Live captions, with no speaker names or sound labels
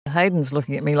Hayden's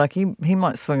looking at me like he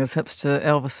might swing his hips to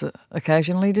Elvis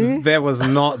occasionally, do you? That was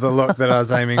not the look that I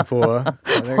was aiming for.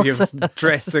 I think you've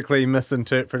drastically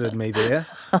misinterpreted me there.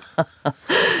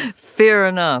 Fair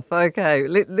enough. Okay,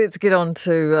 let's get on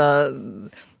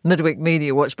to Midweek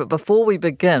Media Watch. But before we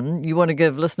begin, you want to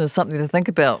give listeners something to think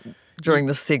about during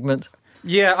this segment.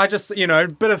 Yeah, I just, a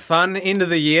bit of fun, end of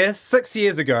the year. 6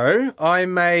 years ago, I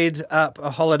made up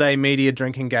a holiday media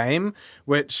drinking game,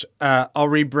 which I'll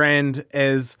rebrand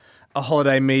as a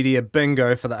holiday media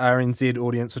bingo for the RNZ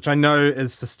audience, which I know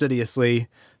is fastidiously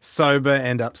sober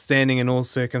and upstanding in all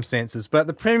circumstances. But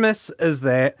the premise is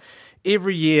that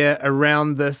every year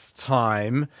around this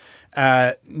time,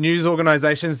 news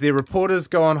organisations, their reporters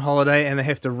go on holiday and they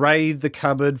have to raid the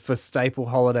cupboard for staple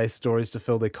holiday stories to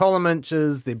fill their column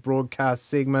inches, their broadcast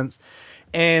segments.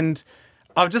 And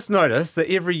I've just noticed that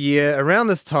every year around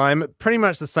this time, pretty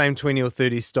much the same 20 or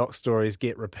 30 stock stories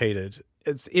get repeated.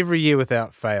 It's every year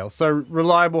without fail. So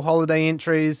reliable holiday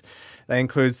entries, they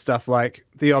include stuff like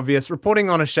the obvious reporting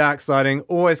on a shark sighting,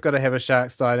 always got to have a shark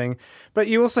sighting. But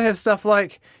you also have stuff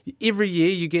like every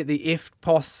year you get the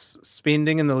FPOS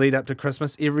spending in the lead up to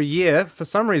Christmas. Every year, for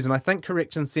some reason, I think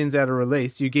Corrections sends out a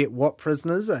release, you get what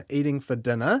prisoners are eating for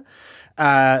dinner.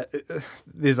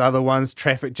 There's other ones,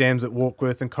 traffic jams at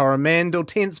Warkworth and Coromandel,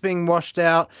 tents being washed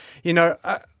out.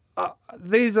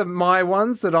 These are my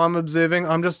ones that I'm observing.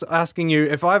 I'm just asking you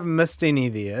if I've missed any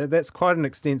there. That's quite an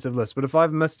extensive list, but if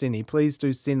I've missed any, please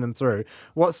do send them through.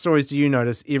 What stories do you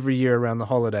notice every year around the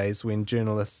holidays when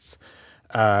journalists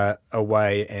are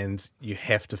away and you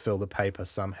have to fill the paper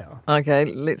somehow? Okay,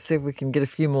 let's see if we can get a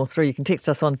few more through. You can text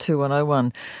us on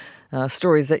 2101.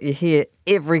 Stories that you hear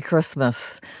every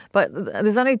Christmas. But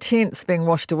there's only tents being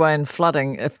washed away and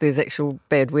flooding if there's actual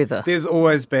bad weather. There's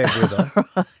always bad weather.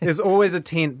 Right. There's always a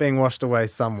tent being washed away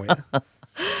somewhere.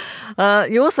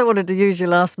 You also wanted to use your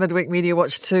last Midweek Media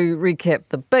Watch to recap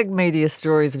the big media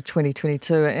stories of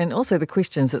 2022 and also the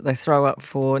questions that they throw up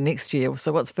for next year.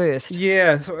 So what's first?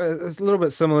 Yeah, so it's a little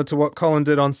bit similar to what Colin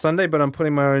did on Sunday, but I'm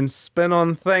putting my own spin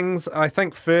on things. I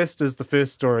think first is the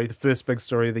first story, the first big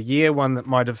story of the year, one that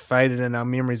might have faded in our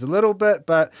memories a little bit,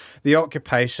 but the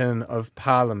occupation of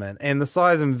Parliament and the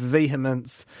size and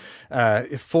vehemence,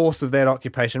 force of that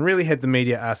occupation really had the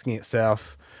media asking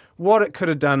itself what it could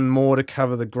have done more to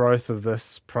cover the growth of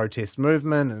this protest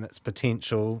movement and its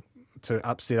potential to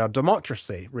upset our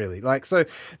democracy, really. So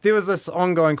there was this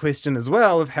ongoing question as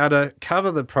well of how to cover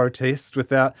the protest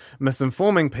without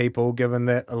misinforming people, given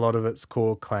that a lot of its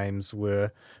core claims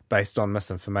were based on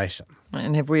misinformation.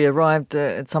 And have we arrived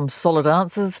at some solid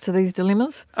answers to these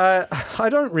dilemmas? I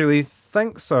don't really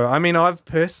think so. I mean, I've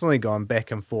personally gone back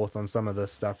and forth on some of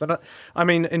this stuff. But I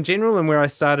mean, in general, and where I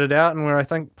started out and where I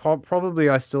think probably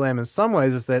I still am in some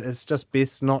ways, is that it's just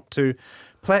best not to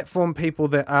platform people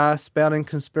that are spouting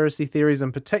conspiracy theories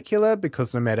in particular,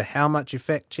 because no matter how much you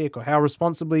fact check or how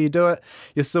responsibly you do it,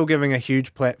 you're still giving a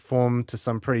huge platform to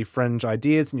some pretty fringe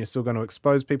ideas and you're still going to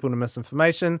expose people to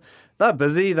misinformation. They're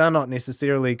busy. They're not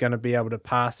necessarily going to be able to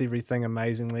pass everything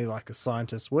amazingly like a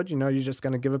scientist would. You're just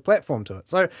going to give a platform to it.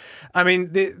 So, I mean,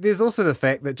 there's also the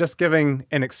fact that just giving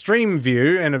an extreme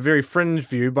view and a very fringe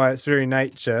view by its very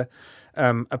nature,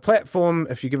 a platform,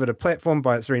 if you give it a platform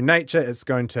by its very nature, it's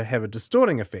going to have a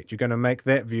distorting effect. You're going to make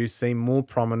that view seem more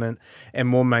prominent and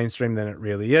more mainstream than it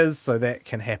really is. So that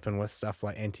can happen with stuff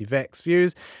like anti-vax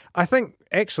views. I think,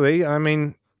 actually, I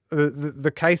mean,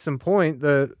 the case in point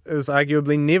is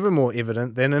arguably never more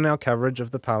evident than in our coverage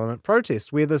of the Parliament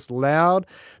protest, where this loud,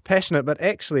 passionate, but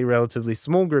actually relatively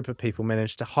small group of people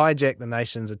managed to hijack the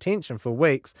nation's attention for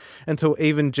weeks until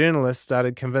even journalists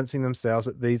started convincing themselves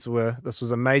that this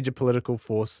was a major political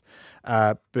force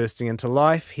bursting into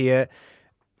life here.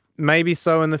 Maybe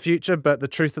so in the future, but the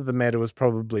truth of the matter was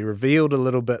probably revealed a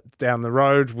little bit down the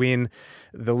road when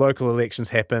the local elections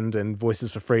happened and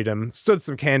Voices for Freedom stood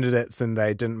some candidates and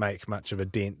they didn't make much of a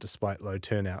dent despite low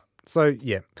turnout. So,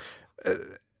 yeah,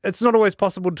 it's not always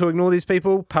possible to ignore these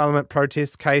people. Parliament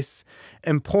protest case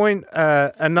in point.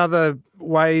 Another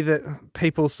way that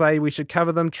people say we should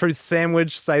cover them, truth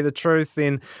sandwich, say the truth,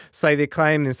 then say their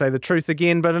claim, then say the truth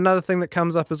again. But another thing that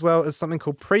comes up as well is something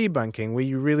called pre-bunking, where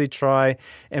you really try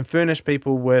and furnish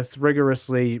people with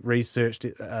rigorously researched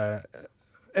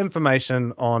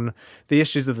information on the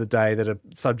issues of the day that are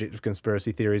subject of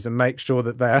conspiracy theories and make sure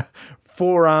that they're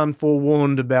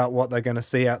forewarned about what they're going to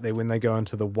see out there when they go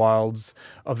into the wilds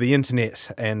of the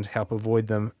internet and help avoid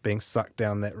them being sucked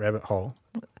down that rabbit hole.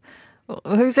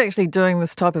 Who's actually doing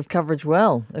this type of coverage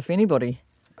well, if anybody?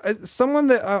 Someone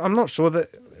that I'm not sure that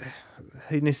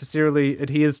he necessarily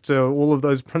adheres to all of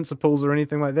those principles or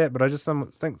anything like that, but I just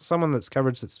think someone that's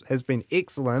coverage that has been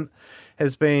excellent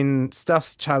has been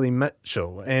Stuff's Charlie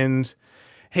Mitchell, and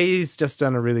he's just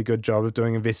done a really good job of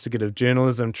doing investigative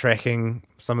journalism, tracking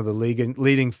some of the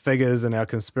leading figures in our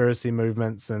conspiracy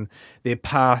movements and their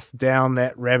path down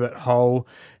that rabbit hole.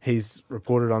 He's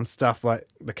reported on stuff like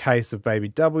the case of Baby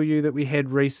W that we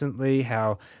had recently,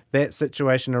 how that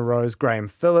situation arose, Graham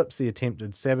Phillips, the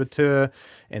attempted saboteur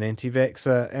and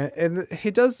anti-vaxxer. And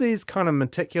he does these kind of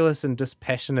meticulous and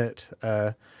dispassionate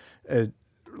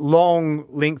long,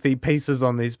 lengthy pieces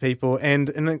on these people, and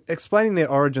in explaining their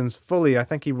origins fully, I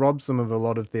think he robs them of a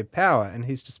lot of their power, and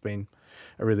he's just been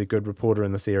a really good reporter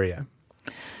in this area.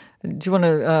 Do you want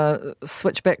to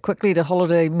switch back quickly to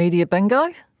holiday media bingo?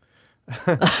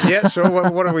 Yeah, sure.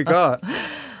 What have we got?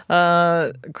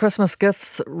 Christmas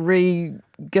gifts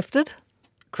re-gifted.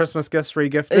 Christmas gifts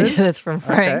re-gifted? Yeah, that's from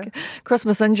Frank. Okay.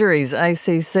 Christmas injuries,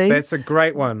 ACC. That's a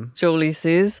great one. Julie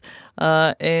says.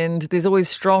 And there's always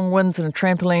strong winds and a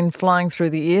trampoline flying through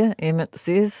the air, Emmett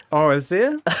says. Oh, is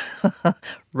there?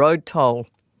 Road toll.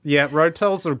 Yeah, road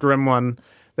toll's a grim one.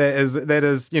 That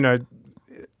is, you know,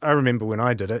 I remember when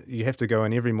I did it, you have to go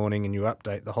in every morning and you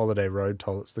update the holiday road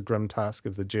toll. It's the grim task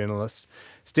of the journalist.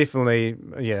 It's definitely,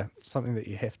 something that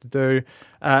you have to do.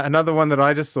 Another one that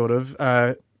I just thought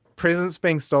of, presents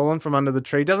being stolen from under the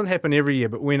tree. Doesn't happen every year,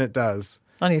 but when it does.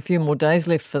 Only a few more days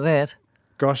left for that.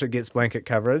 Gosh, it gets blanket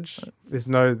coverage. There's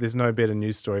no better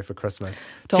news story for Christmas.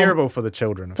 Terrible for the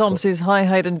children. Tom says, hi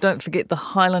Hayden, don't forget the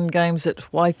Highland Games at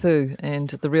Waipu and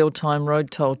the real-time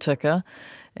road toll ticker.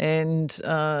 And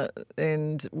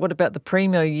what about the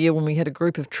Primo year when we had a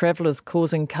group of travellers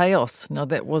causing chaos? Now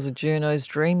that was a journo's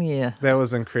dream year. That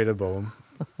was incredible.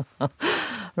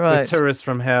 Right. The tourists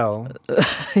from hell.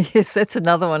 Yes, that's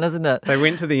another one, isn't it? They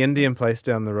went to the Indian place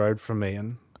down the road from me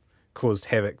and caused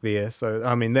havoc there. So,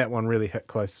 I mean, that one really hit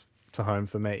close to home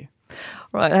for me.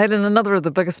 Right. Hayden, another of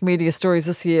the biggest media stories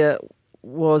this year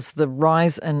was the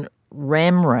rise in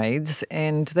ram raids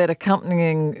and that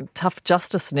accompanying tough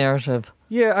justice narrative.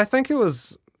 Yeah, I think it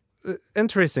was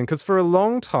interesting because for a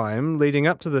long time leading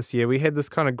up to this year, we had this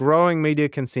kind of growing media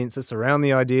consensus around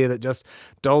the idea that just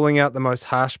doling out the most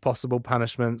harsh possible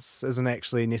punishments isn't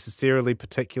actually necessarily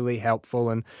particularly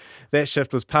helpful. And that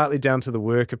shift was partly down to the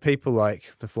work of people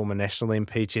like the former National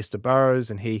MP Chester Burrows,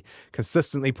 and he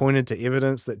consistently pointed to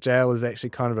evidence that jail is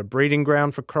actually kind of a breeding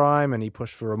ground for crime, and he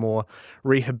pushed for a more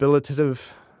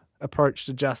rehabilitative approach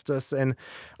to justice. And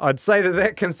I'd say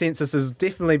that consensus has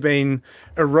definitely been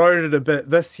eroded a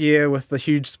bit this year with the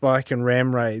huge spike in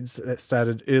ram raids that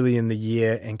started early in the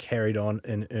year and carried on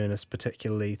in earnest,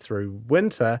 particularly through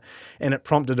winter. And it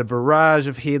prompted a barrage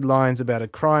of headlines about a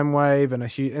crime wave and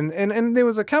and there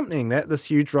was accompanying that this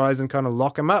huge rise in kind of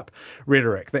lock 'em up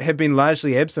rhetoric that had been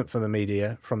largely absent from the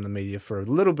media for a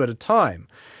little bit of time.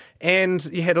 And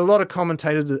you had a lot of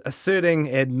commentators asserting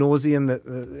ad nauseum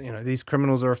that these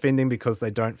criminals are offending because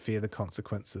they don't fear the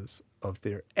consequences of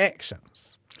their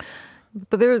actions.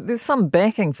 But there's some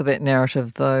backing for that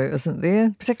narrative, though, isn't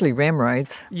there? Particularly ram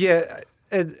raids. Yeah,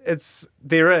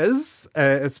 there is.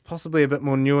 It's possibly a bit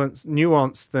more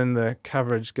nuanced than the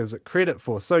coverage gives it credit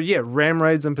for. So yeah, ram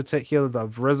raids in particular,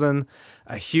 they've risen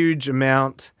a huge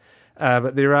amount.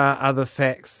 But there are other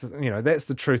facts, that's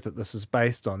the truth that this is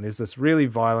based on. There's this really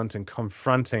violent and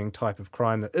confronting type of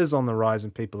crime that is on the rise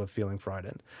and people are feeling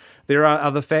frightened. There are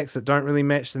other facts that don't really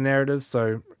match the narrative.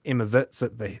 So Emma Witz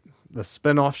at the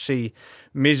spin-off, she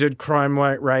measured crime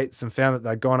rates and found that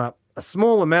they'd gone up a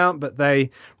small amount, but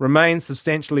they remain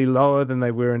substantially lower than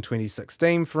they were in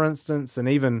 2016, for instance. And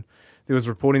even there was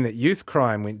reporting that youth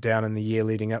crime went down in the year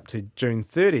leading up to June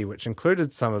 30, which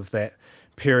included some of that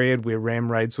period where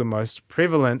ram raids were most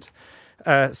prevalent.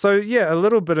 So yeah, a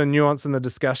little bit of nuance in the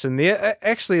discussion there.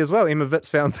 Actually, as well, Emma Witz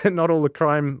found that not all the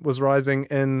crime was rising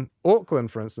in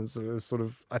Auckland, for instance. It was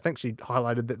I think she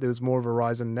highlighted that there was more of a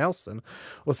rise in Nelson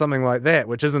or something like that,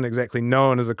 which isn't exactly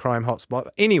known as a crime hotspot.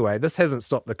 Anyway, this hasn't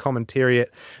stopped the commentariat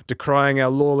decrying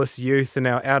our lawless youth and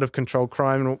our out-of-control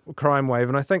crime wave,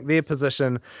 and I think their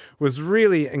position was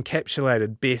really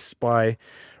encapsulated best by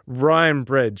Ryan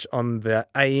Bridge on the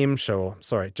AM show,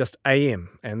 just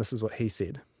AM, and this is what he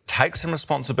said. Take some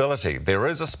responsibility. There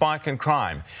is a spike in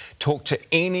crime. Talk to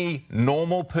any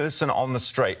normal person on the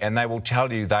street and they will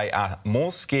tell you they are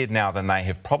more scared now than they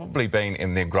have probably been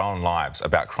in their grown lives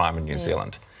about crime in New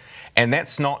Zealand. And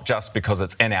that's not just because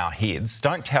it's in our heads.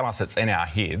 Don't tell us it's in our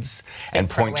heads and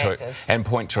point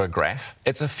to a graph.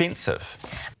 It's offensive.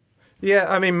 Yeah,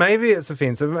 I mean, maybe it's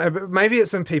offensive. Maybe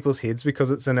it's in people's heads because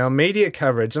it's in our media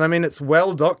coverage. And I mean, it's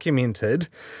well documented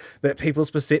that people's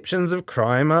perceptions of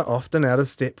crime are often out of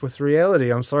step with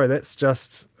reality. I'm sorry, that's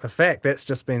just a fact.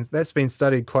 That's been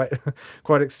studied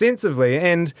quite extensively.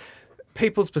 And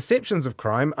people's perceptions of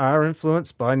crime are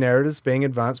influenced by narratives being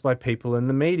advanced by people in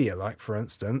the media, like, for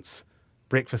instance,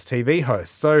 breakfast TV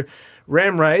hosts. So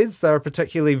ram raids, they're a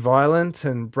particularly violent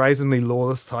and brazenly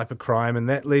lawless type of crime, and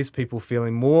that leaves people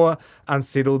feeling more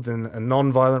unsettled than a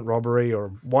non-violent robbery or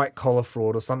white-collar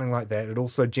fraud or something like that. It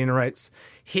also generates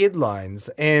headlines,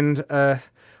 and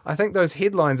I think those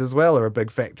headlines as well are a big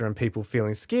factor in people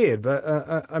feeling scared. But,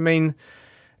 I mean,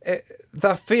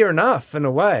 they're fair enough in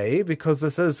a way, because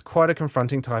this is quite a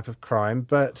confronting type of crime,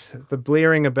 but the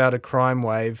blaring about a crime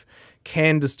wave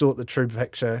can distort the true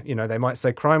picture. You know, they might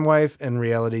say crime wave. In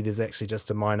reality, there's actually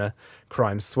just a minor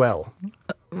crime swell.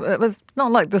 It was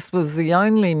not like this was the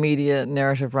only media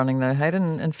narrative running, though,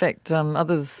 Hayden. In fact,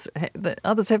 others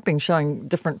have been showing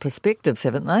different perspectives,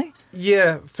 haven't they?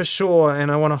 Yeah, for sure,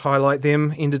 and I want to highlight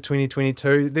them. End of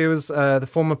 2022, there was the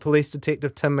former police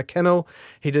detective Tim McKinnell.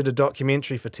 He did a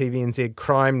documentary for TVNZ,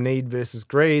 Crime, Need versus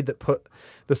Greed, that put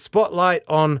the spotlight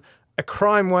on a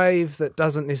crime wave that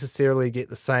doesn't necessarily get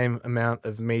the same amount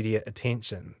of media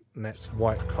attention, and that's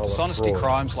white-collar dishonesty fraud.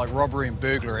 crimes like robbery and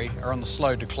burglary are on the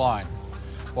slow decline,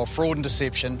 while fraud and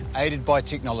deception, aided by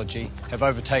technology, have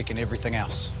overtaken everything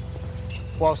else.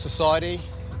 While society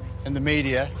and the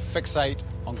media fixate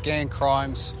on gang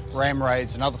crimes, ram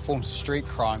raids and other forms of street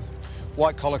crime,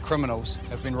 white-collar criminals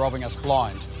have been robbing us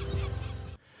blind.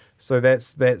 So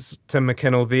that's Tim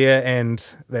McKinnell there, and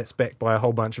that's backed by a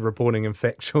whole bunch of reporting and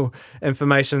factual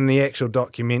information in the actual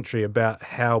documentary about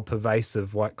how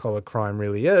pervasive white-collar crime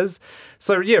really is.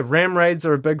 So yeah, ram raids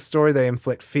are a big story. They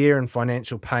inflict fear and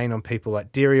financial pain on people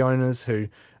like dairy owners who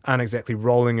aren't exactly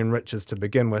rolling in riches to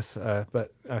begin with,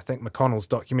 but I think McConnell's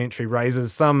documentary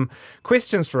raises some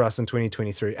questions for us in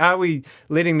 2023. Are we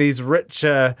letting these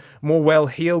richer, more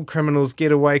well-heeled criminals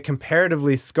get away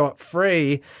comparatively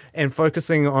scot-free and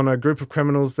focusing on a group of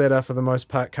criminals that are, for the most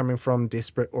part, coming from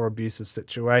desperate or abusive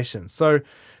situations? So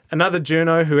another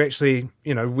journo who actually,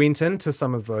 went into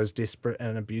some of those desperate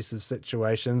and abusive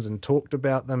situations and talked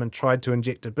about them and tried to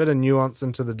inject a bit of nuance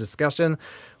into the discussion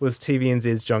was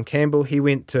TVNZ's John Campbell. He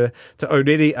went to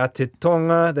Orere a Te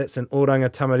Tonga, that's in Oranga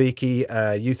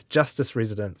Tamariki youth justice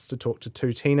residence, to talk to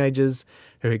two teenagers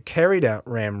who had carried out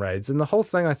ram raids. And the whole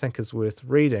thing, I think, is worth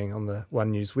reading on the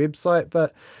One News website,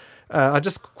 but I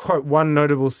just quote one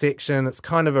notable section. It's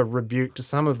kind of a rebuke to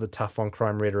some of the tough on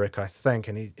crime rhetoric, I think.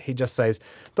 And he just says,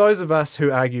 those of us who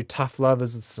argue tough love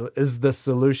is the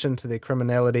solution to their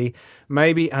criminality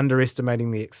may be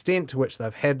underestimating the extent to which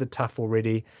they've had the tough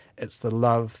already. It's the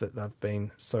love that they've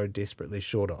been so desperately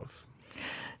short of.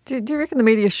 Do you reckon the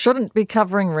media shouldn't be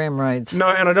covering ram raids? No,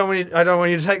 and I don't want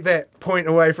you to take that point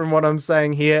away from what I'm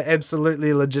saying here.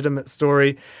 Absolutely legitimate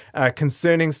story,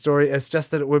 concerning story. It's just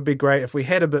that it would be great if we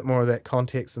had a bit more of that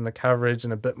context in the coverage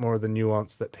and a bit more of the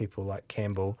nuance that people like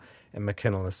Campbell and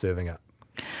McKinnell are serving up.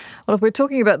 Well, if we're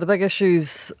talking about the big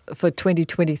issues for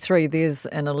 2023, there's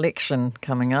an election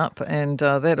coming up, and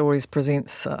that always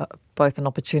presents both an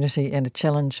opportunity and a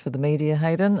challenge for the media,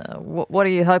 Hayden. What are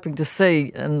you hoping to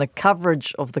see in the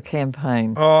coverage of the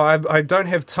campaign? Oh, I don't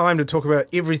have time to talk about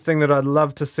everything that I'd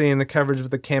love to see in the coverage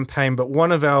of the campaign, but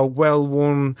one of our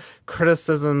well-worn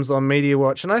criticisms on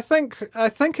Mediawatch, and I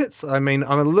think it's, I'm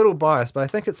a little biased, but I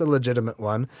think it's a legitimate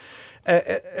one,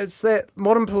 it's that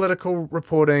modern political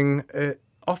reporting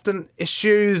often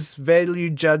eschews value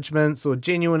judgments or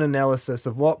genuine analysis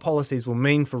of what policies will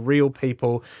mean for real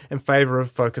people in favour of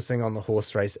focusing on the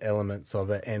horse race elements of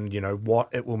it and, what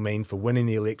it will mean for winning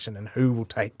the election and who will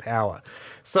take power.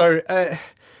 So,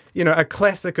 a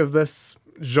classic of this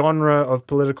genre of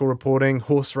political reporting,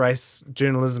 horse race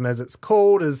journalism as it's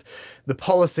called, is the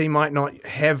policy might not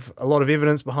have a lot of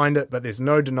evidence behind it, but there's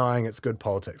no denying it's good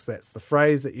politics. That's the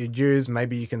phrase that you'd use.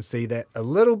 Maybe you can see that a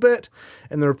little bit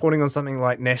in the reporting on something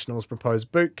like National's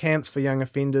proposed boot camps for young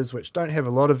offenders, which don't have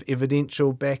a lot of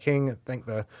evidential backing. I think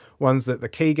the ones that the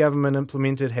Key government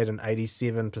implemented had an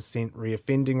 87%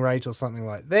 reoffending rate or something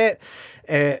like that.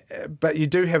 But you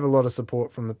do have a lot of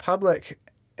support from the public.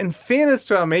 In fairness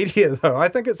to our media, though, I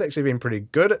think it's actually been pretty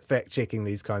good at fact-checking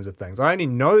these kinds of things. I only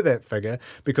know that figure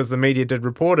because the media did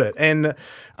report it. And,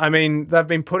 they've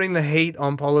been putting the heat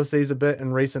on policies a bit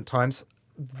in recent times.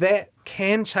 That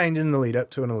can change in the lead-up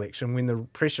to an election when the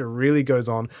pressure really goes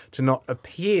on to not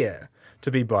appear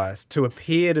to be biased, to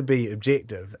appear to be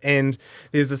objective. And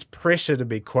there's this pressure to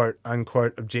be quote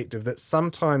unquote objective that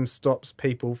sometimes stops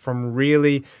people from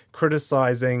really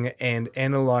criticizing and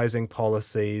analyzing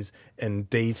policies in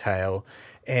detail.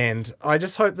 And I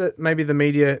just hope that maybe the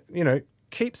media,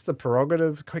 keeps their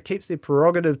prerogative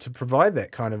to provide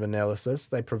that kind of analysis.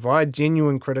 They provide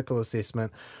genuine critical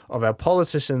assessment of our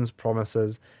politicians'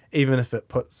 promises, even if it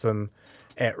puts them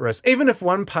at risk. Even if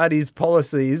one party's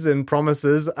policies and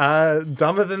promises are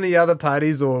dumber than the other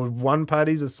parties, or one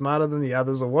party's are smarter than the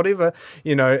others, or whatever,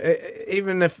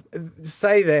 even if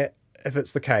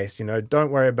it's the case,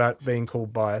 don't worry about being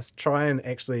called biased. Try and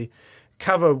actually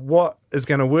cover what is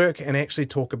going to work and actually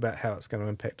talk about how it's going to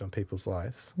impact on people's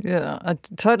lives. Yeah, I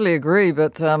totally agree,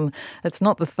 but it's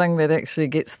not the thing that actually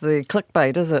gets the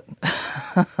clickbait, is it?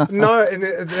 No, and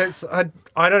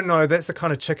I don't know. That's a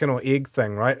kind of chicken or egg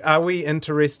thing, right? Are we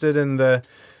interested in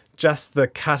just the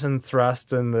cut and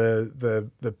thrust and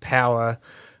the power,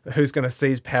 who's going to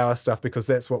seize power stuff because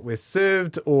that's what we're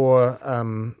served, or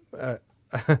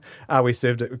are we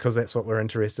served it because that's what we're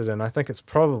interested in? I think it's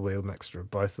probably a mixture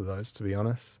of both of those, to be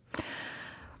honest.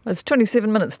 It's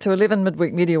 27 minutes to 11,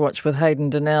 Midweek Mediawatch with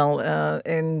Hayden Donnell.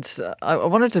 And I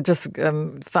wanted to just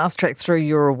fast track through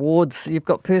your awards. You've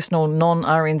got personal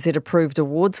non-RNZ approved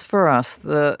awards for us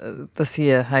this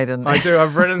year, Hayden. I do.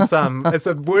 I've written some. It's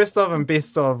a worst of and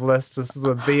best of list. This is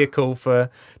a vehicle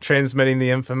for transmitting the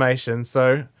information.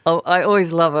 So I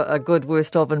always love a good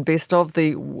worst of and best of.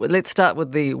 Let's start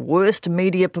with the worst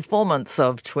media performance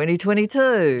of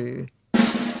 2022.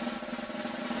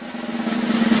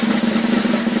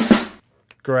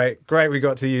 Great. We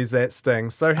got to use that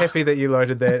sting. So happy that you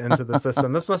loaded that into the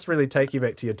system. This must really take you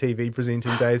back to your TV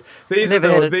presenting days. These are the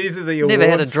awards. Never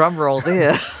had a drum roll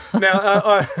there.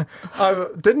 Now,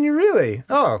 didn't you really?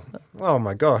 Oh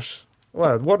my gosh.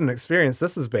 Well, what an experience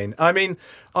this has been. I mean,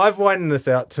 I've widened this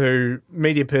out to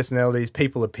media personalities,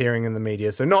 people appearing in the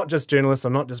media. So not just journalists.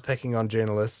 I'm not just picking on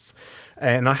journalists.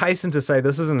 And I hasten to say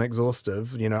this isn't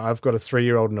exhaustive. I've got a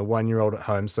 3-year-old and a 1-year-old at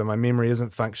home, so my memory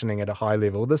isn't functioning at a high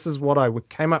level. This is what I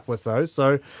came up with, though.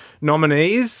 So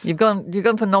nominees. You've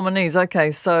gone for nominees.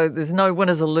 Okay, so there's no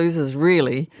winners or losers,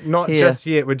 really. Not just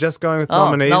yet. We're just going with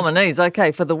nominees. Nominees,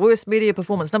 okay. For the worst media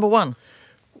performance, number 1.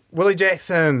 Willie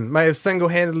Jackson may have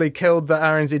single-handedly killed the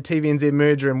RNZ TVNZ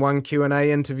merger in one Q&A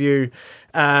interview.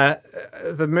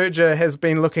 The merger has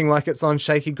been looking like it's on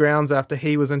shaky grounds after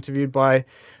he was interviewed by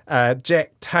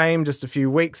Jack Tame just a few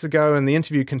weeks ago, and the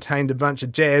interview contained a bunch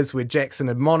of jabs where Jackson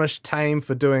admonished Tame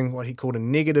for doing what he called a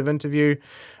negative interview.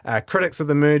 Critics of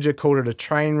the merger called it a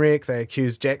train wreck. They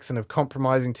accused Jackson of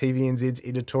compromising TVNZ's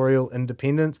editorial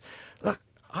independence. Look,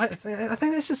 I think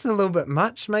that's just a little bit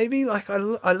much, maybe. Like,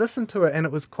 I listened to it and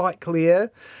it was quite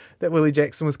clear that Willie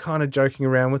Jackson was kind of joking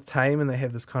around with Tame and they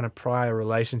have this kind of prior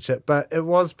relationship, but it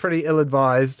was pretty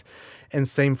ill-advised and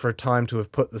seemed for a time to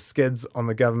have put the skids on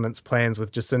the government's plans,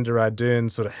 with Jacinda Ardern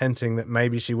sort of hinting that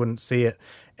maybe she wouldn't see it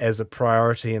as a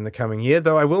priority in the coming year.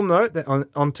 Though I will note that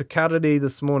on Te Karere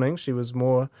this morning, she was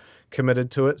more committed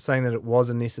to it, saying that it was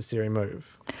a necessary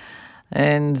move.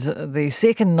 And the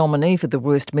second nominee for the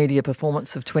worst media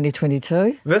performance of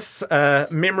 2022? This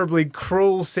memorably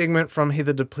cruel segment from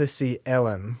Heather du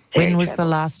Plessis-Allen. When was the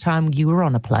last time you were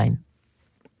on a plane?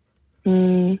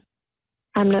 I'm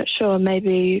not sure.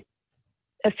 Maybe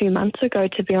a few months ago,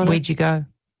 to be honest. Where'd you go?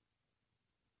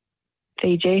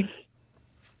 Fiji.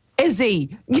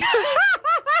 Izzy!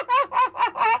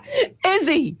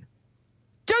 Izzy!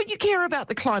 Don't you care about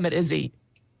the climate, Izzy?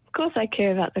 Of course I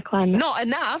care about the climate. Not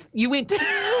enough. You went to...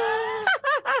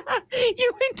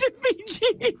 you went to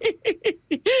Fiji.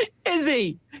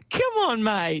 Izzy, come on,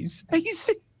 mate. Are you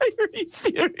serious?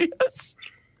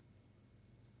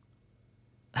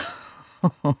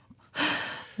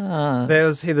 That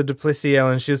was Heather du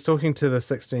Plessis-Allen. She was talking to the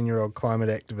 16-year-old climate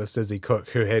activist Izzy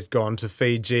Cook, who had gone to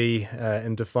Fiji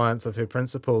in defiance of her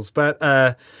principles.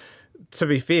 But to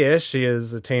be fair, she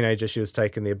is a teenager. She was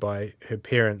taken there by her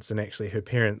parents, and actually her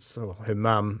parents, or her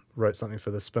mum, wrote something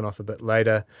for the spin-off a bit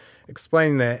later,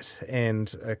 explaining that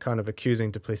and kind of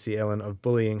accusing du Plessis-Allen of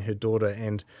bullying her daughter,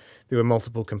 and there were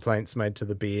multiple complaints made to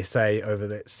the BSA over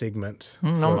that segment.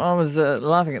 I was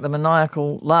laughing at the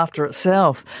maniacal laughter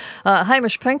itself.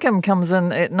 Hamish Pinkham comes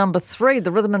in at number 3,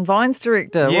 the Rhythm and Vines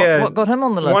director. Yeah, what got him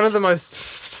on the list? One of the most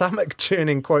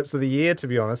stomach-churning quotes of the year, to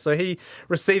be honest. So he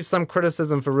received some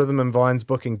criticism for Rhythm and Vines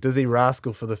booking Dizzy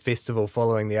Rascal for the festival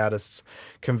following the artist's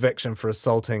conviction for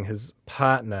assaulting his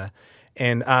partner.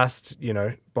 And asked,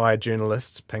 by a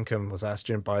journalist, Pinkham was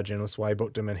asked by a journalist why he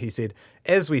booked him, and he said,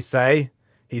 "As we say,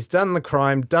 he's done the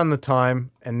crime, done the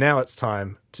time, and now it's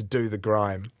time to do the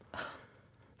grime."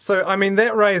 So, I mean,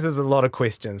 that raises a lot of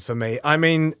questions for me. I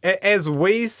mean, as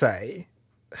we say,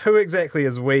 who exactly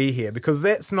is we here? Because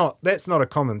that's not a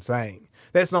common saying.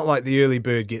 That's not like the early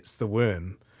bird gets the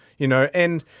worm, you know.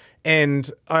 And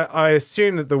I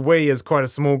assume that the we is quite a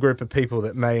small group of people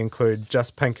that may include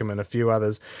Just Pinkham and a few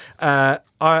others.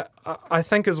 I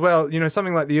think as well, you know,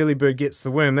 something like the early bird gets the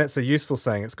worm, that's a useful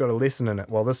saying. It's got a lesson in it,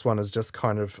 while this one is just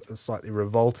kind of slightly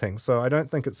revolting. So I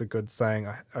don't think it's a good saying.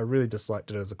 I really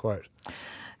disliked it as a quote.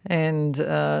 And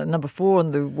number 4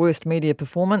 on the worst media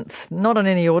performance, not in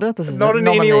any order. This is not in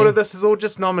nominee. any order. This is all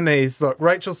just nominees. Look,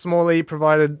 Rachel Smalley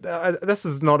provided. This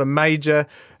is not a major.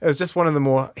 It was just one of the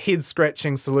more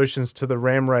head-scratching solutions to the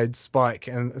Ramraid spike,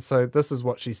 and so this is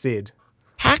what she said.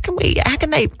 How can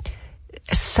they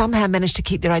somehow manage to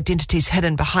keep their identities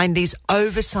hidden behind these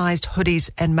oversized hoodies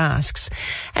and masks?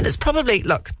 And it's probably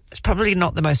not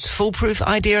the most foolproof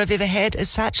idea I've ever had as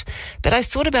such, but I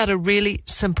thought about a really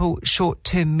simple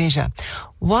short-term measure.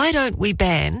 Why don't we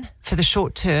ban, for the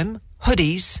short term,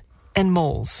 hoodies in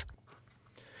malls?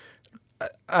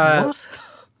 What?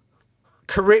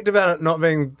 Correct about it not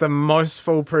being the most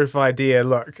foolproof idea.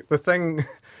 Look,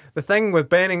 the thing with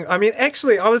banning, I mean,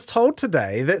 actually, I was told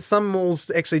today that some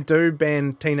malls actually do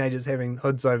ban teenagers having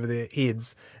hoods over their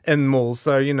heads in malls.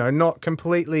 So, you know, not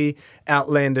completely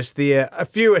outlandish there. A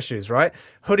few issues, right?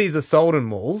 Hoodies are sold in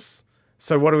malls.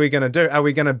 So what are we going to do? Are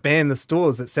we going to ban the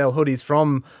stores that sell hoodies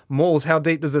from malls? How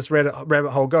deep does this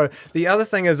rabbit hole go? The other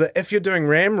thing is that if you're doing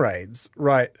ram raids,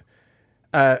 right,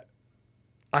 I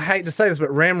hate to say this,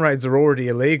 but ram raids are already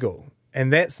illegal,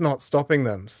 and that's not stopping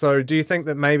them. So do you think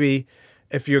that maybe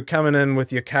if you're coming in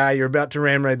with your car, you're about to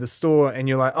ram raid the store, and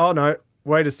you're like, oh no,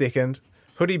 wait a second,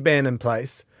 hoodie ban in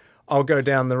place, I'll go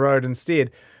down the road instead,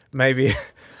 maybe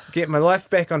get my life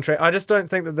back on track. I just don't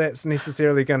think that that's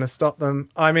necessarily going to stop them.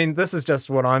 I mean, this is just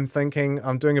what I'm thinking.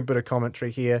 I'm doing a bit of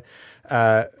commentary here.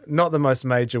 Not the most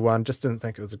major one, just didn't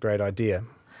think it was a great idea.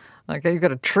 Okay, you've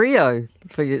got a trio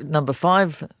for your number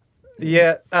 5.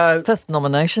 Yeah. 5th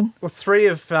nomination. Well, 3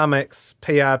 of Pharmac's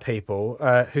PR people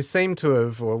who seem to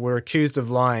have or were accused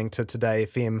of lying to Today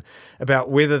FM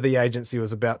about whether the agency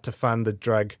was about to fund the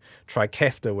drug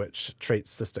Trikafta, which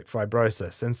treats cystic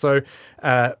fibrosis. And so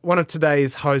one of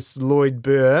today's hosts, Lloyd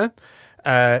Burr,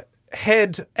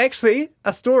 had actually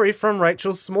a story from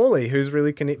Rachel Smalley, who's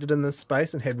really connected in this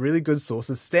space and had really good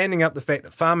sources, standing up the fact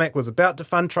that Pharmac was about to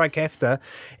fund Trikafta,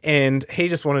 and he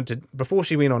just wanted to, before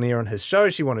she went on air on his show,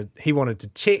 he wanted to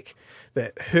check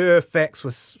that her facts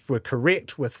were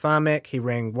correct with Pharmac. He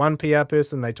rang one PR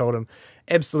person, they told him,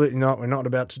 absolutely not, we're not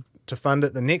about to fund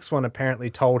it. The next one apparently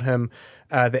told him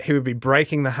that he would be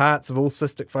breaking the hearts of all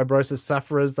cystic fibrosis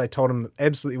sufferers. They told him that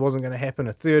absolutely wasn't going to happen.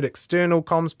 A third external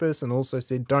comms person also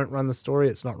said, don't run the story,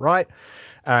 it's not right.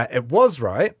 It was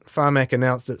right. Pharmac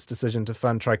announced its decision to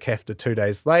fund Trikafta 2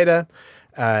 days later,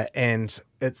 and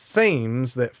it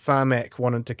seems that Pharmac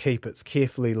wanted to keep its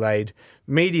carefully laid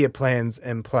media plans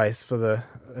in place for the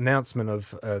announcement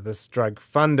of this drug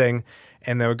funding,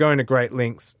 and they were going to great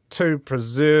lengths to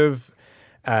preserve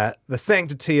the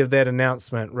sanctity of that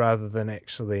announcement rather than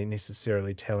actually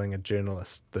necessarily telling a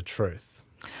journalist the truth.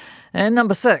 And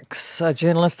number 6, a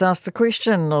journalist asked a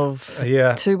question of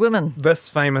 2 women. This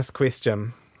famous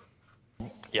question.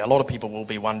 Yeah, a lot of people will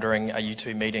be wondering, are you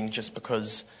two meeting just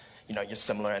because, you know, you're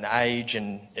similar in age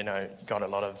and, you know, got a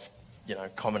lot of, you know,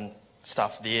 common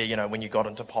stuff there, you know, when you got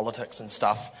into politics and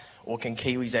stuff, or can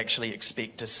Kiwis actually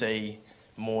expect to see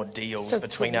more deals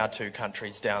between our two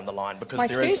countries down the line?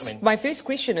 Because my first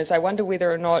question is, I wonder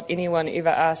whether or not anyone ever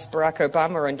asked Barack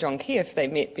Obama and John Key if they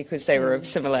met because they were of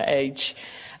similar age.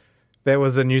 That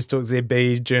was a News Talk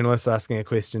ZB journalist asking a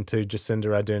question to Jacinda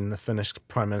Ardern, the Finnish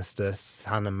Prime Minister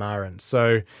Sanna Marin.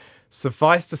 So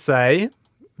suffice to say,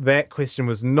 that question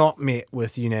was not met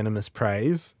with unanimous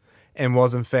praise and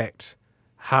was in fact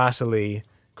heartily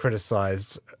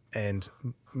criticised and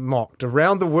mocked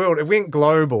around the world. It went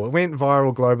global. It went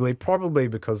viral globally, probably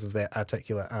because of that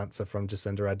articulate answer from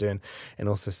Jacinda Ardern and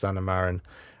also Sanna Marin.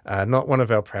 Not one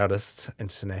of our proudest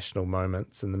international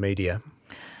moments in the media.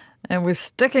 And we're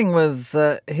sticking with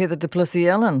Heather du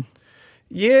Plessis-Allen.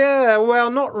 Yeah,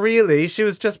 well, not really. She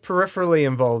was just peripherally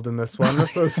involved in this one.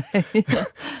 This was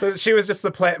she was just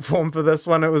the platform for this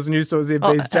one. It was News Talk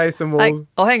ZB's Jason Walls.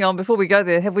 Hang on, before we go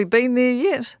there, have we been there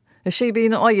yet? Has she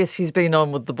been? Oh, yes, she's been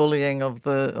on with the bullying of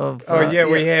the.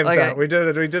 We have done. We did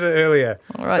it. We did it earlier.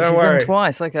 All right, Don't she's worry. in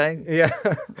twice. Okay. Yeah.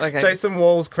 Okay. Jason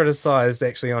Walls criticised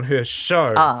actually on her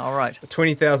show. All right.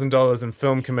 $20,000 in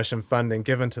film commission funding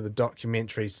given to the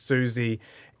documentary Susie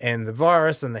and the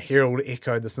Virus, and the Herald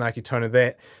echoed the snarky tone of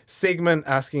that segment,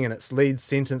 asking in its lead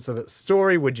sentence of its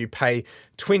story, would you pay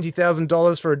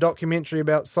 $20,000 for a documentary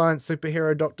about science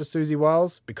superhero Dr. Susie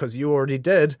Wiles? Because you already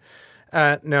did.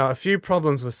 Now, a few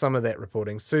problems with some of that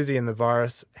reporting. Susie and the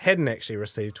Virus hadn't actually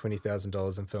received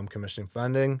 $20,000 in film commissioning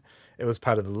funding. It was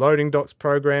part of the Loading Docs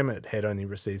program. It had only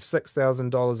received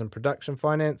 $6,000 in production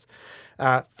finance.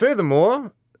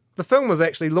 Furthermore, the film was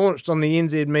actually launched on the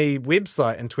NZME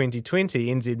website in 2020.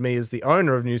 NZME is the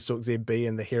owner of Newstalk ZB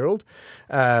and the Herald.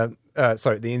 The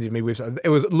NZME website. It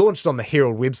was launched on the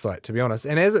Herald website, to be honest.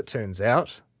 And as it turns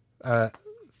out,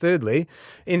 thirdly,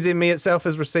 NZME itself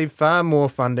has received far more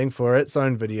funding for its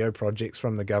own video projects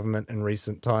from the government in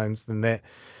recent times than that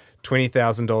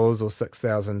 $20,000 or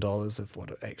 $6,000 of what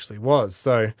it actually was.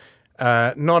 So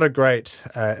not a great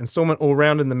instalment all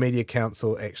round, and the Media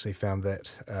Council actually found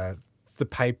that the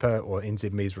paper or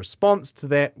NZME's response to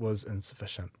that was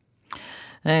insufficient.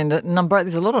 And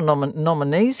there's a lot of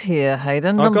nominees here,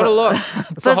 Hayden. I've got a lot.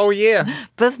 It's a whole year.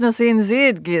 Business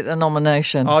NZ get a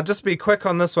nomination. I'll just be quick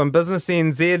on this one. Business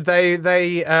NZ,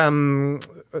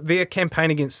 their campaign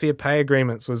against fair pay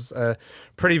agreements was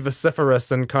pretty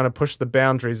vociferous and kind of pushed the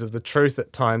boundaries of the truth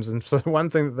at times. And so one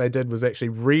thing that they did was actually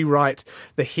rewrite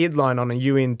the headline on a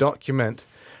UN document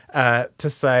to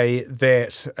say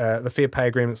that the Fair Pay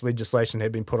Agreements legislation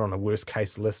had been put on a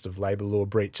worst-case list of labour law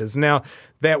breaches. Now,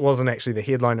 that wasn't actually the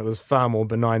headline. It was far more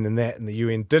benign than that, and the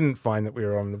UN didn't find that we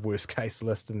were on the worst-case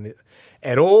list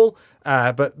at all.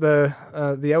 But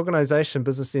the organisation,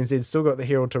 Business NZ, still got the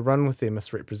Herald to run with their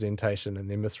misrepresentation and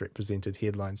their misrepresented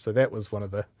headlines. So that was one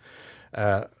of the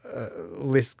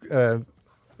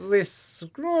less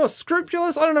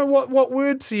scrupulous, I don't know what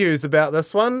word to use about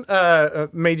this one,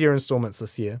 media instalments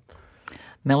this year.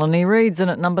 Melanie Reid's in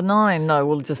at number 9. No,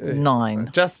 well, just 9.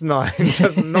 Just 9.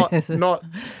 Just not.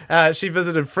 She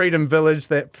visited Freedom Village,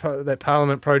 that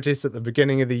Parliament protest at the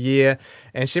beginning of the year,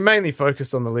 and she mainly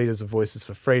focused on the leaders of Voices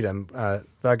for Freedom.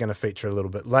 They're going to feature a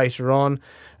little bit later on,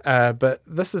 but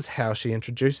this is how she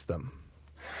introduced them.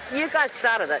 You guys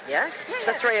started it, yeah?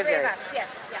 The three of you? Yeah.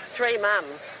 3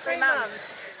 mums. 3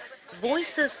 mums.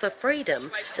 Voices for Freedom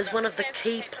is one of the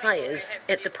key players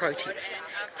at the protest.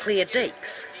 Claire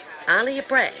Deeks, Alia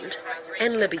Brand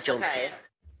and Libby Johnson.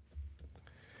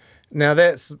 Now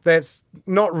that's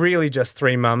not really just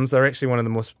 3 mums. They're actually one of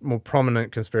the more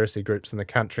prominent conspiracy groups in the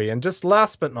country. And just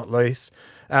last but not least,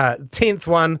 10th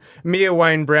one, Mia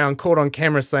Wayne Brown caught on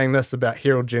camera saying this about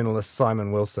Herald journalist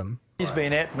Simon Wilson. He's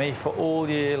been at me for all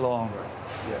year long.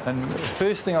 And the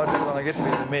first thing I do when I get to be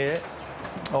the mayor,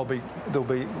 they'll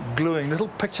be gluing little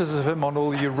pictures of him on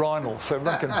all the urinals so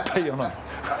everyone can pee on him.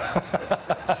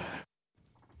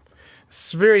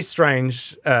 It's very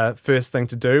strange first thing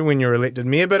to do when you're elected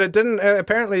mayor, but it didn't.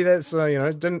 Apparently, that's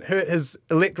didn't hurt his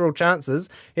electoral chances.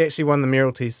 He actually won the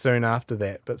mayoralty soon after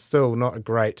that, but still not a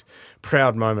great,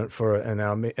 proud moment for it in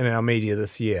our media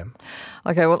this year.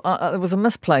 Okay, well, it was a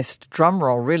misplaced drum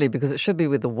roll, really, because it should be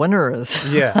where the winner is.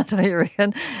 Yeah, don't you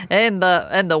reckon? And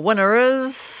the winner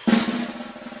is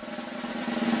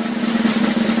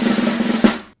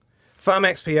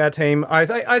Pharmax PR team. I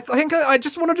think I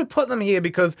just wanted to put them here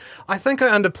because I think I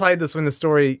underplayed this when the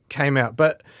story came out,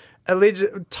 but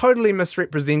totally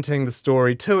misrepresenting the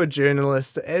story to a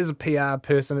journalist as a PR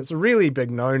person, it's a really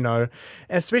big no-no,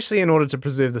 especially in order to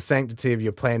preserve the sanctity of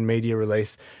your planned media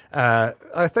release. I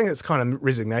think it's kind of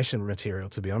resignation material,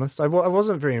 to be honest. I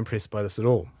wasn't very impressed by this at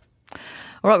all.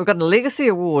 All right, we've got a Legacy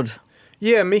Award.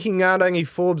 Yeah, Miki Ngarangi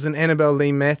Forbes and Annabelle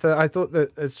Lee Mather. I thought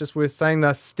that it's just worth saying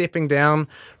they're stepping down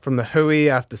from the Hui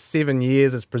after 7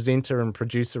 years as presenter and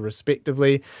producer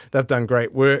respectively. They've done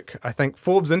great work. I think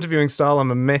Forbes' interviewing style, I'm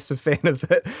a massive fan of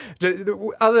that.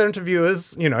 Other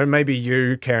interviewers, maybe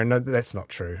you, Karen, no, that's not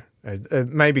true.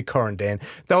 Maybe Corin Dan.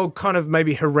 They'll kind of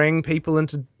maybe harangue people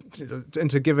into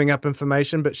giving up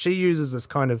information, but she uses this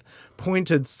kind of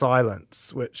pointed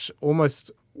silence, which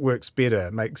almost works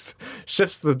better,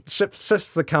 shifts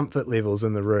the comfort levels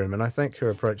in the room, and I think her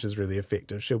approach is really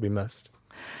effective. She'll be missed.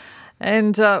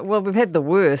 And, we've had the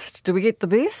worst. Do we get the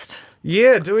best?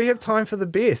 Yeah, do we have time for the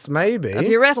best? Maybe. If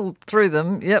you rattle through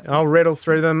them, yep. I'll rattle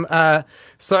through them.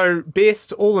 So,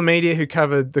 best, all the media who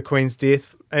covered the Queen's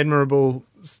death, admirable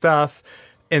stuff,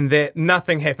 in that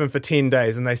nothing happened for 10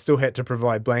 days and they still had to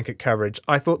provide blanket coverage.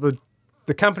 I thought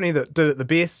the company that did it the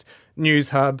best, News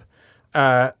Hub,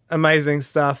 amazing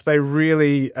stuff. They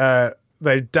really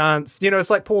they danced. It's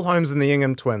like Paul Holmes and the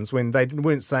Ingham twins when they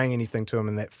weren't saying anything to him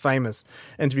in that famous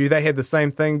interview. They had the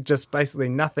same thing, just basically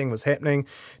nothing was happening.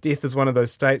 Death is one of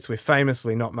those states where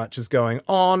famously not much is going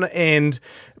on, and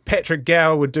Patrick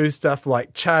Gower would do stuff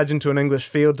like charge into an English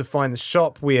field to find the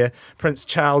shop where Prince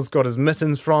Charles got his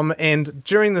mittens from. And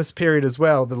during this period as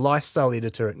well, the lifestyle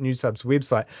editor at Newshub's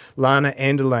website, Lana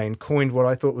Anderlane, coined what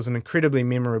I thought was an incredibly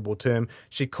memorable term.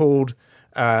 She called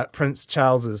King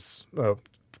Charles's,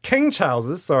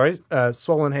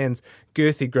 swollen hands,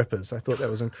 girthy grippers. I thought that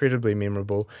was incredibly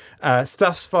memorable.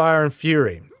 Stuff's Fire and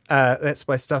Fury. That's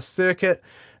by Stuff Circuit.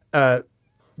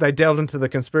 They delved into the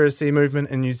conspiracy movement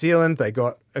in New Zealand. They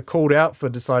got called out for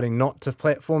deciding not to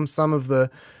platform some of the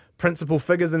principal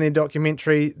figures in their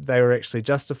documentary. They were actually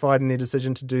justified in their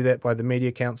decision to do that by the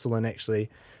Media Council, and actually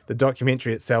the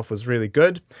documentary itself was really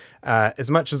good.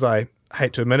 As much as I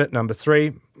hate to admit it, number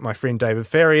 3, my friend David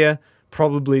Farrier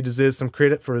probably deserves some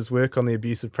credit for his work on the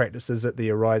abusive practices at the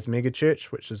Arise megachurch,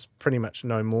 which is pretty much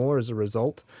no more as a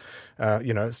result.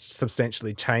 It's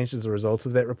substantially changed as a result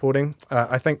of that reporting.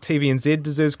 I think TVNZ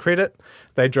deserves credit.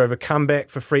 They drove a comeback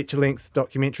for feature-length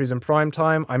documentaries in prime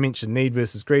time. I mentioned Need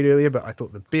versus Greed earlier, but I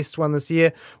thought the best one this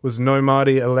year was No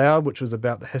Māori Allowed, which was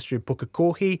about the history of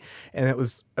Pukekohe, and it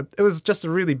was just a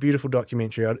really beautiful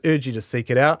documentary. I'd urge you to seek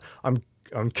it out.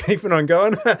 I'm keeping on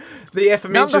going. The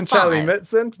aforementioned Charlie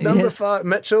Mitchell.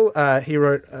 Mitchell. He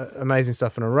wrote amazing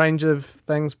stuff on a range of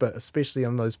things, but especially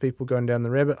on those people going down the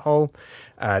rabbit hole.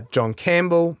 John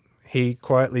Campbell. He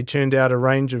quietly churned out a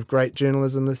range of great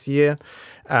journalism this year.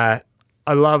 I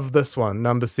love this one,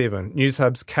 number 7.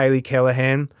 Newshub's Kaylee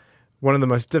Callaghan. One of the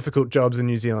most difficult jobs in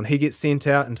New Zealand. He gets sent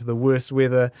out into the worst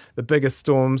weather, the biggest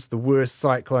storms, the worst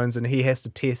cyclones, and he has to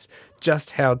test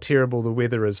just how terrible the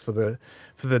weather is for the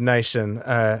nation,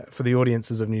 for the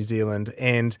audiences of New Zealand.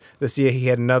 And this year he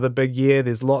had another big year.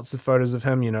 There's lots of photos of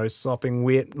him, sopping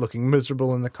wet, looking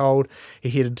miserable in the cold.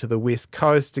 He headed to the west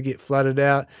coast to get flooded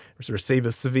out, to receive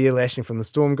a severe lashing from the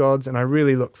storm gods. And I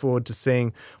really look forward to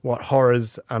seeing what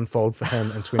horrors unfold for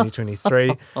him in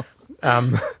 2023.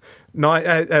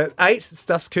 8,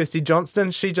 Stuff's Kirsty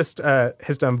Johnston. She just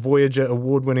has done Voyager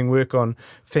award-winning work on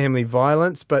family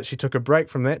violence, but she took a break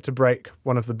from that to break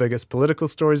one of the biggest political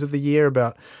stories of the year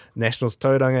about Nationals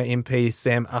Tauranga MP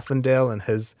Sam Uffindale and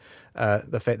his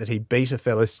the fact that he beat a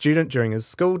fellow student during his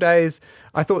school days.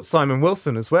 I thought Simon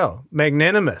Wilson as well,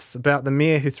 magnanimous about the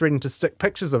mayor who threatened to stick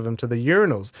pictures of him to the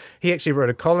urinals. He actually wrote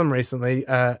a column recently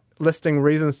listing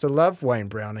reasons to love Wayne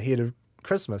Brown ahead of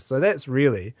Christmas. So that's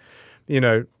really,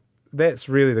 that's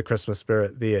really the Christmas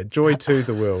spirit there. Joy to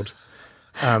the world.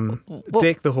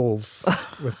 Deck the halls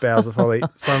with boughs of holly.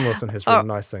 Simon Wilson has written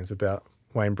nice things about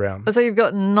Wayne Brown. So you've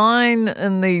got 9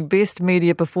 in the best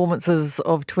media performances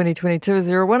of 2022. Is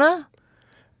there a winner?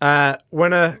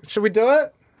 Winner. Should we do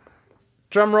it?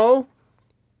 Drum roll.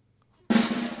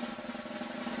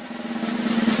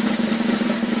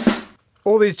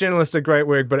 All these journalists are great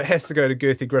work, but it has to go to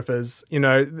Girthy Grippers.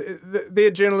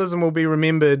 Their journalism will be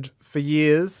remembered for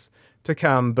years to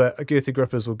come, but Girthy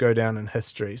Grippers will go down in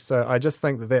history. So I just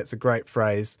think that that's a great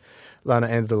phrase. Lana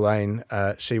Anderlane,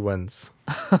 she wins.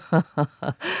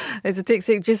 There's a text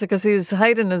here. Jessica says,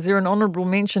 Hayden, is there an honourable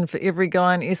mention for every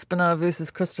guy in Espinal versus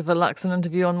Christopher Luxon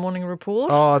interview on Morning Report?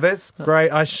 Oh, that's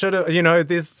great. I should have,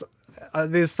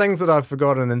 there's things that I've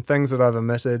forgotten and things that I've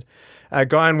omitted.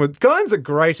 Guyan's a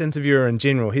great interviewer in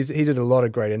general. He did a lot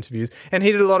of great interviews, and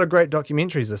he did a lot of great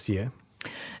documentaries this year.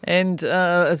 And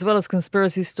as well as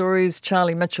conspiracy stories,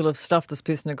 Charlie Mitchell of Stuff, this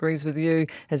person agrees with you,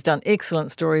 has done excellent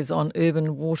stories on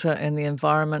urban water and the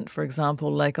environment. For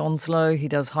example, Lake Onslow. He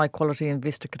does high-quality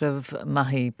investigative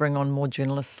mahi. Bring on more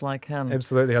journalists like him.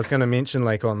 Absolutely. I was going to mention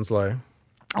Lake Onslow.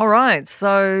 All right.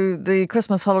 So the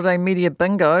Christmas holiday media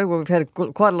bingo, well, we've had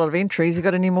quite a lot of entries. You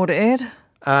got any more to add?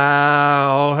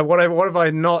 What have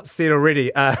I not said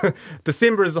already?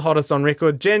 December is the hottest on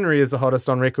record, January is the hottest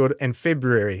on record, and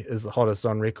February is the hottest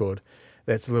on record.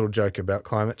 That's a little joke about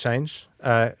climate change.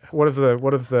 What have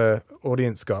the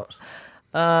audience got?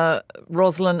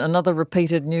 Rosalind, another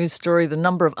repeated news story, the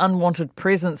number of unwanted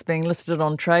presents being listed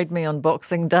on Trade Me on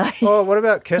Boxing Day. Oh, what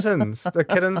about kittens? Are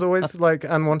kittens always like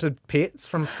unwanted pets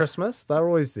from Christmas? They're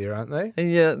always there, aren't they?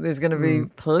 Yeah, there's going to be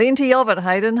plenty of it,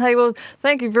 Hayden. Hey, well,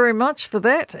 thank you very much for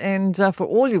that and for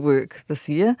all your work this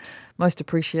year. Most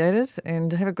appreciated,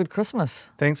 and have a good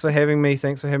Christmas. Thanks for having me.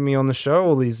 Thanks for having me on the show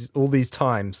all these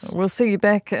times. We'll see you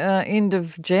back end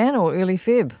of Jan or early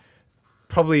Feb.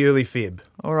 Probably early Feb.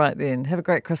 All right then. Have a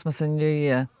great Christmas and New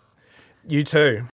Year. You too.